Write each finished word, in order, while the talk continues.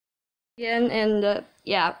Again, and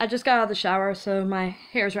yeah, I just got out of the shower, so my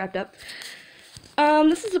hair's wrapped up.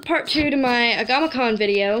 This is a part 2 to my AgamaCon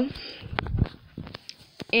video,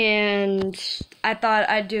 and I thought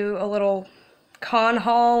I'd do a little con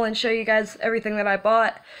haul and show you guys everything that I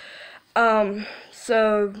bought.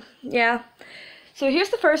 So yeah, so here's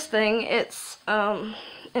the first thing. It's an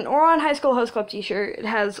Oron High School Host Club t-shirt. It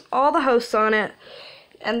has all the hosts on it,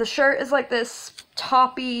 and the shirt is like this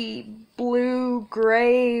taupey blue,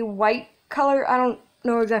 gray, white color. I don't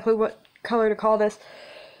know exactly what color to call this,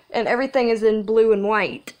 and everything is in blue and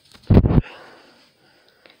white.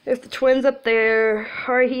 There's the twins up there,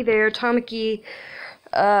 Haruhi there, Tamaki,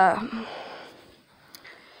 Honey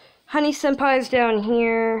Senpai's down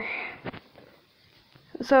here,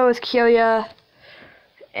 so is Kyoya,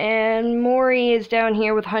 and Mori is down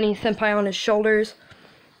here with Honey Senpai on his shoulders.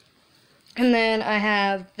 And then I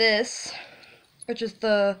have this, which is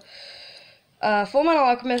the Fullmetal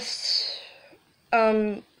Alchemist,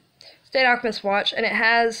 State Alchemist watch, and it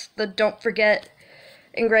has the Don't Forget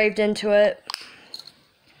engraved into it.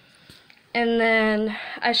 And then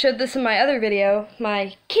I showed this in my other video,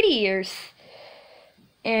 my kitty ears.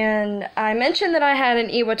 And I mentioned that I had an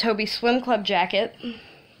Iwatobi Swim Club jacket.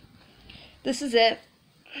 This is it.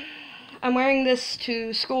 I'm wearing this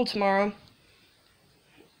to school tomorrow,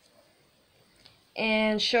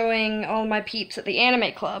 and showing all my peeps at the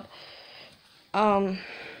anime club.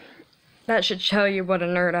 That should tell you what a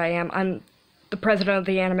nerd I am. I'm the president of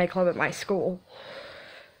the anime club at my school.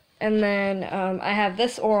 And then I have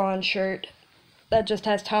this Oron shirt that just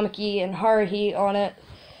has Tamaki and Haruhi on it,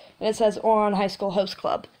 and it says Oron High School Host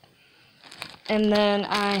Club. And then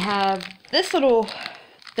I have this little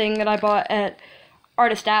thing that I bought at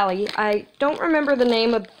Artist Alley. I don't remember the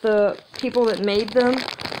name of the people that made them,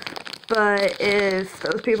 but if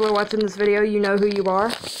those people are watching this video, you know who you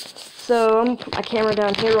are. So I'm going to put my camera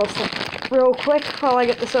down here real quick while I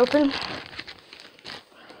get this open.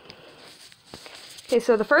 Okay,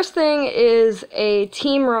 so the first thing is a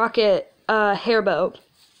Team Rocket hair bow.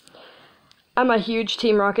 I'm a huge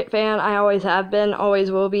Team Rocket fan. I always have been, always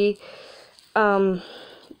will be. I'm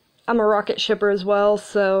a Rocket shipper as well,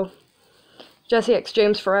 so Jesse X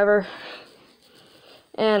James forever.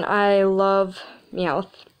 And I love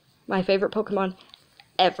Meowth, my favorite Pokemon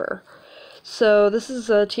ever. So this is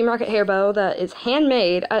a Team Rocket hair bow that is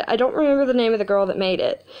handmade. I don't remember the name of the girl that made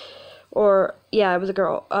it. Or, yeah, it was a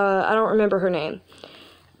girl. I don't remember her name.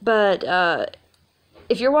 But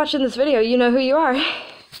if you're watching this video, you know who you are.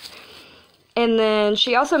 And then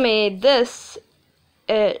she also made this.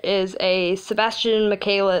 It is a Sebastian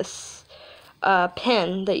Michaelis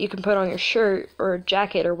pin that you can put on your shirt or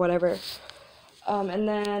jacket or whatever. And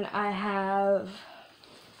then I have,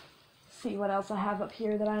 see what else I have up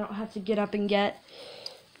here that I don't have to get up and get,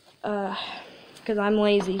 because I'm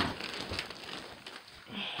lazy.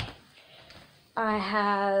 I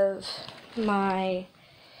have my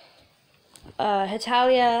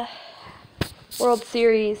Hitalia World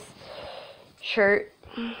Series shirt.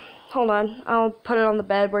 Hold on, I'll put it on the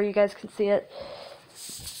bed where you guys can see it.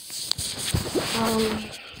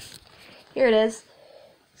 Here it is.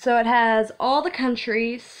 So it has all the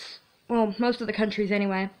countries, well, most of the countries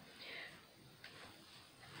anyway.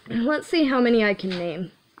 Let's see how many I can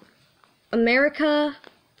name. America,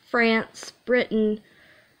 France, Britain,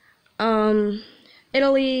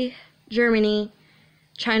 Italy, Germany,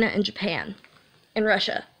 China, and Japan, and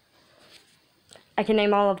Russia. I can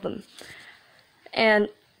name all of them. And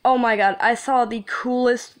oh my god, I saw the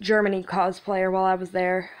coolest Germany cosplayer while I was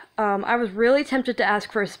there. I was really tempted to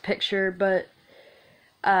ask for his picture, but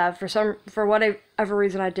for whatever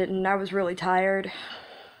reason I didn't. I was really tired.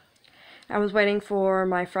 I was waiting for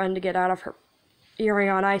my friend to get out of her Yuri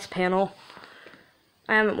on Ice panel.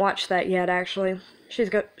 I haven't watched that yet, actually.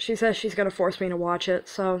 She says she's gonna force me to watch it,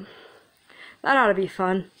 so that ought to be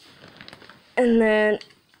fun. And then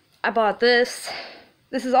I bought this.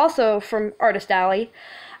 This is also from Artist Alley.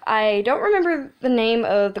 I don't remember the name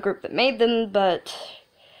of the group that made them, but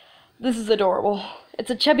this is adorable. It's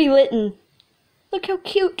a chubby Litten. Look how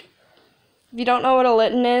cute. If you don't know what a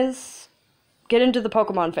Litten is, get into the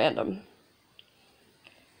Pokemon fandom.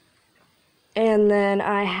 And then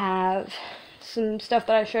I have some stuff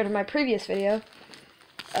that I showed in my previous video.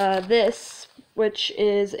 This, which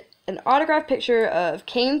is an autographed picture of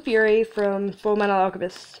Cain Fury from Fullmetal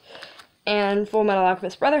Alchemist and Fullmetal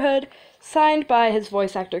Alchemist Brotherhood, signed by his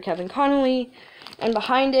voice actor Kevin Connolly. And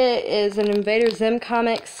behind it is an Invader Zim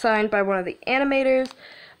comic signed by one of the animators,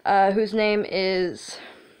 whose name is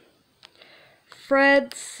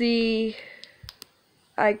Fred C.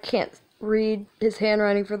 I can't read his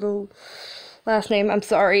handwriting for the last name, I'm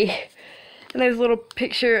sorry. And there's a little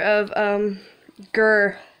picture of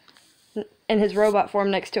Gur in his robot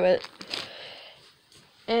form next to it.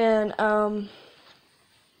 And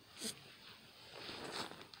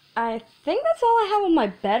I think that's all I have on my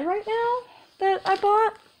bed right now that I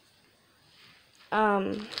bought.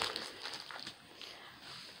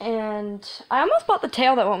 And I almost bought the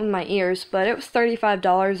tail that went with my ears, but it was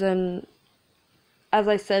 $35, and as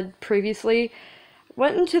I said previously,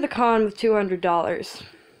 went into the con with $200.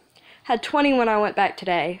 Had 20 when I went back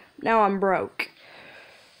today. Now I'm broke.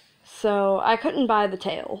 So I couldn't buy the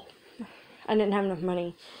tail. I didn't have enough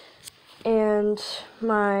money. And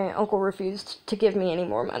my uncle refused to give me any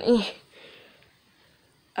more money.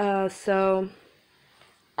 So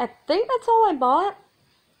I think that's all I bought.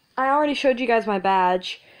 I already showed you guys my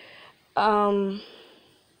badge. And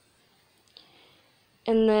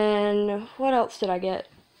then, what else did I get?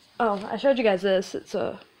 Oh, I showed you guys this. It's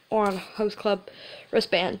a Oran Host Club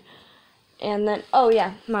wristband. And then, oh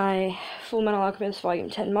yeah, my Full Metal Alchemist Volume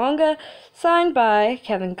 10 manga, signed by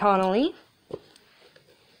Kevin Connolly.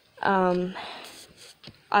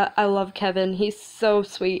 I love Kevin. He's so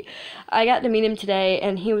sweet. I got to meet him today,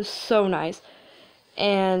 and he was so nice.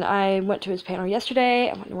 And I went to his panel yesterday.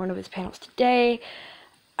 I went to one of his panels today.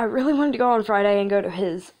 I really wanted to go on Friday and go to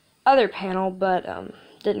his other panel, but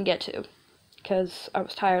didn't get to because I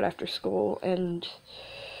was tired after school, and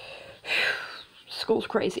school's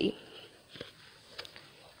crazy.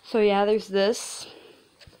 So yeah, there's this.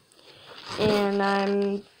 And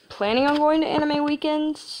I'm planning on going to Anime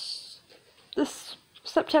Weekends this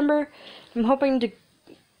September. I'm hoping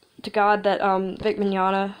to God that Vic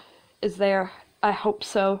Mignogna is there. I hope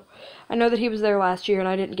so. I know that he was there last year and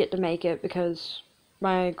I didn't get to make it because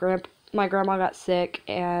my grandma got sick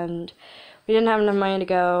and we didn't have enough money to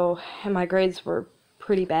go, and my grades were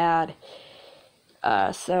pretty bad.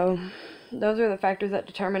 So those are the factors that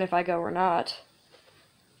determine if I go or not.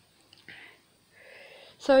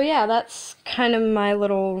 So yeah, that's kind of my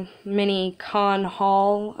little mini con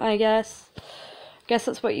haul, I guess. Guess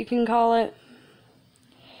that's what you can call it.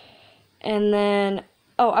 And then,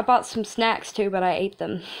 oh, I bought some snacks too, but I ate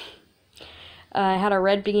them. I had a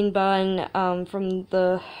red bean bun from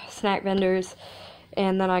the snack vendors,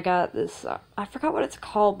 and then I got this, I forgot what it's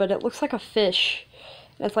called, but it looks like a fish.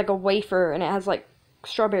 It's like a wafer, and it has like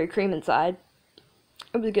strawberry cream inside.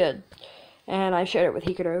 It was good. And I shared it with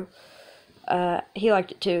Hikaru. He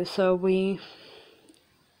liked it too, so we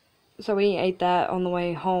ate that on the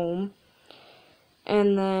way home.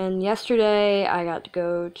 And then yesterday I got to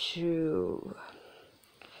go to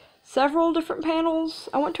several different panels.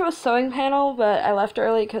 I went to a sewing panel, but I left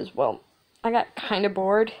early because, well, I got kind of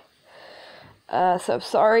bored. So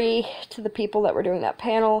sorry to the people that were doing that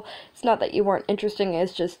panel. It's not that you weren't interested,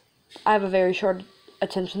 it's just I have a very short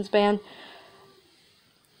attention span.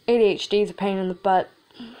 ADHD is a pain in the butt.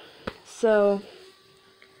 So,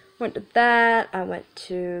 went to that. I went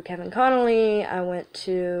to Kevin Connolly. I went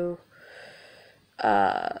to,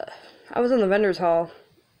 I was in the vendor's hall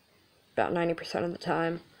about 90% of the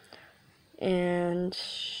time. And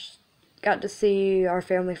got to see our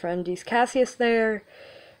family friend Dees Cassius there.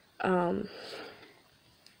 So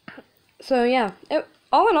yeah,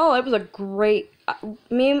 all in all, it was a great,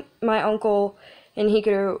 me, my uncle, and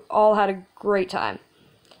Hikaru all had a great time.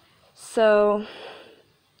 So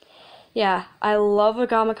yeah, I love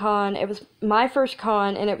AgamaCon. It was my first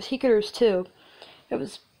con, and it was Hikaru's too. It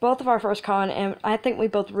was both of our first con, and I think we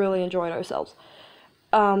both really enjoyed ourselves.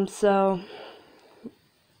 So I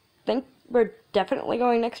think we're definitely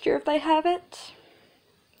going next year if they have it.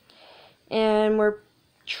 And we're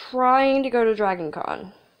trying to go to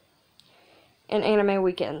DragonCon and Anime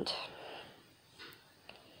Weekend.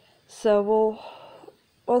 So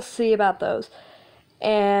we'll see about those.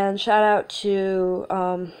 And shout out to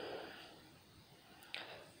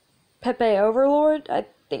Pepe Overlord, I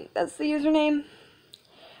think that's the username.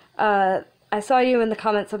 I saw you in the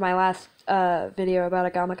comments of my last video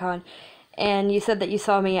about AgamaCon, and you said that you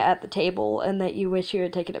saw me at the table and that you wish you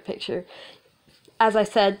had taken a picture. As I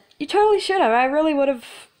said, you totally should have. I really would have.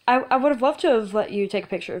 I would have loved to have let you take a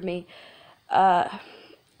picture of me. And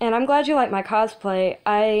I'm glad you like my cosplay.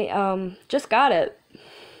 I just got it.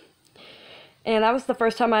 And that was the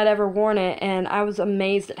first time I'd ever worn it, and I was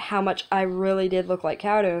amazed at how much I really did look like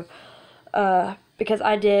Kaoru. Because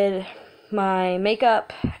I did my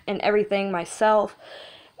makeup and everything myself,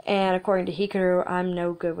 and according to Hikaru, I'm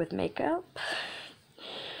no good with makeup.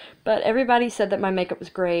 But everybody said that my makeup was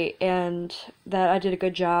great, and that I did a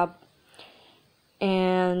good job.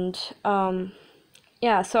 And,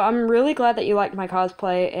 yeah, so I'm really glad that you liked my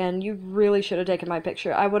cosplay, and you really should have taken my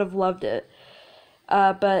picture. I would have loved it.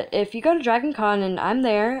 But if you go to DragonCon and I'm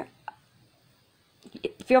there,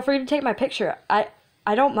 feel free to take my picture. I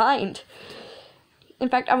don't mind. In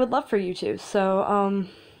fact, I would love for you to. So,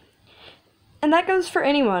 and that goes for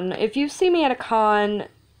anyone. If you see me at a con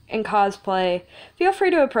in cosplay, feel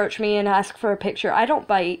free to approach me and ask for a picture. I don't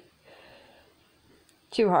bite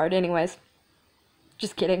too hard anyways.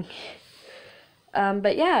 Just kidding.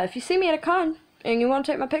 But yeah, if you see me at a con and you want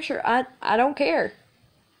to take my picture, I don't care.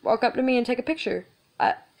 Walk up to me and take a picture.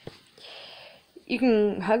 You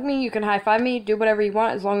can hug me, you can high-five me, do whatever you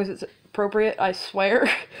want as long as it's appropriate, I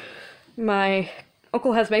swear. My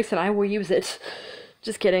uncle has mace and I will use it.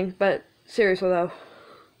 Just kidding, but seriously though,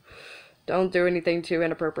 don't do anything too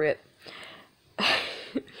inappropriate.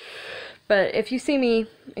 But if you see me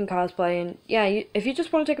in cosplay, and yeah, if you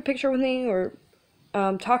just want to take a picture with me or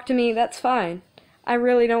talk to me, that's fine. I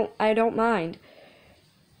don't mind.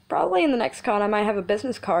 Probably in the next con I might have a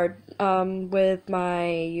business card with my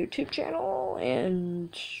YouTube channel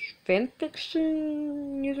and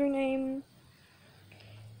fanfiction username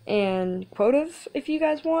and quotas if you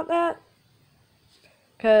guys want that.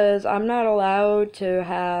 Because I'm not allowed to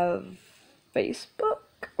have Facebook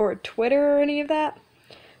or Twitter or any of that.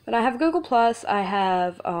 But I have Google+, I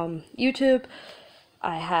have YouTube,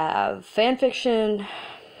 I have fanfiction,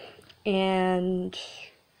 and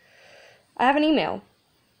I have an email.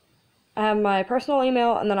 I have my personal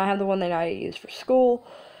email, and then I have the one that I use for school.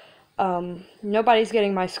 Nobody's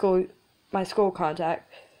getting my school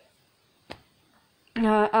contact.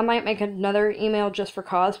 I might make another email just for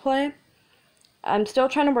cosplay. I'm still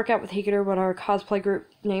trying to work out with Hikaru what our cosplay group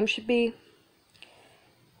name should be.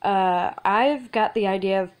 I've got the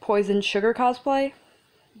idea of Poison Sugar cosplay,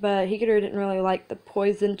 but Hikaru didn't really like the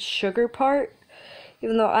Poison Sugar part,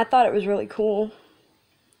 even though I thought it was really cool.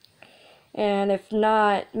 And if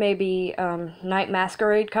not, maybe Night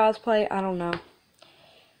Masquerade cosplay, I don't know.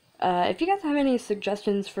 If you guys have any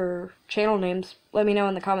suggestions for channel names, let me know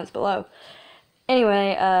in the comments below.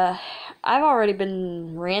 Anyway, I've already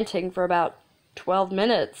been ranting for about 12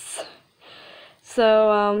 minutes.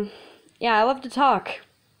 So, yeah, I love to talk.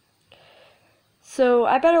 So,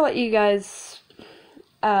 I better let you guys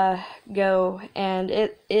go, and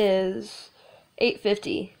it is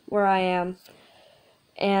 8:50 where I am.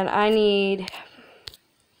 And I need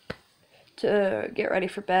to get ready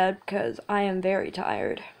for bed because I am very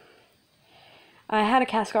tired. I had a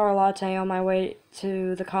cascara latte on my way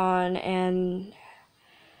to the con, and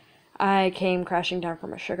I came crashing down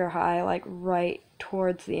from a sugar high, like, right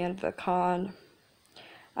towards the end of the con.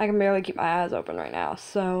 I can barely keep my eyes open right now,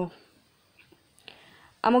 so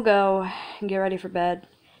I'm gonna go and get ready for bed.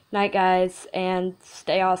 Night, guys, and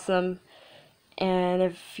stay awesome. And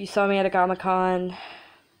if you saw me at AgamaCon,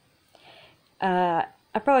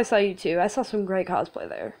 I probably saw you too. I saw some great cosplay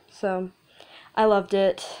there, so I loved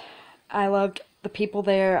it. I loved the people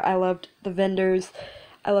there. I loved the vendors.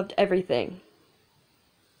 I loved everything.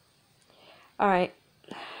 Alright,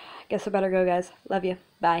 guess I better go, guys. Love you.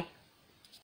 Bye.